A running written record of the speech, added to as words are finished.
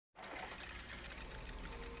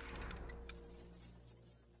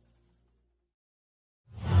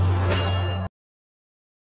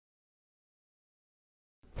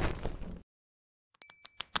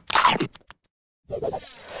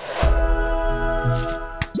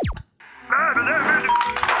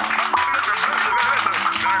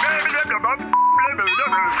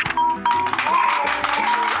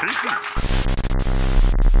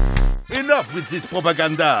Enough with this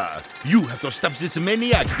propaganda! You have to stop this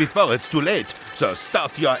maniac before it's too late, so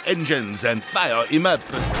start your engines and fire him up.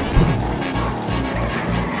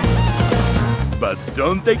 But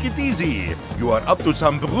don't take it easy. You are up to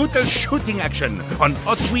some brutal shooting action on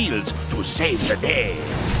Hot Wheels to save the day.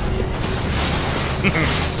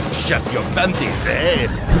 Shut your panties, eh?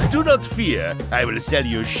 Do not fear. I will sell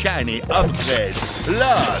you shiny upgrades.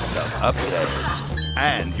 Lots of upgrades.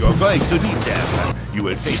 And you're going to need them. You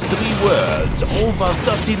will face 3 worlds, over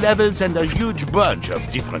 30 levels, and a huge bunch of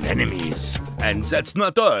different enemies. And that's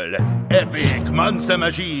not all. Epic monster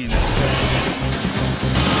machines.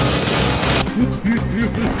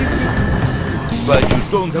 But you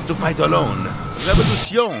don't have to fight alone.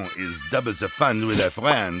 Revolution is double the fun with a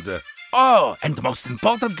friend. Oh, and most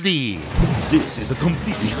importantly, this is a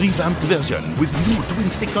completely revamped version with new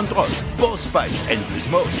twin-stick controls, boss fight,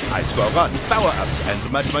 endless mode, high-score run, power-ups,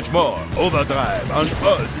 and much more. Overdrive on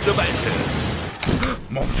all the devices.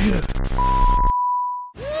 Mon Dieu!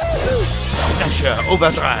 Dasher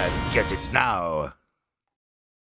Overdrive, get it now!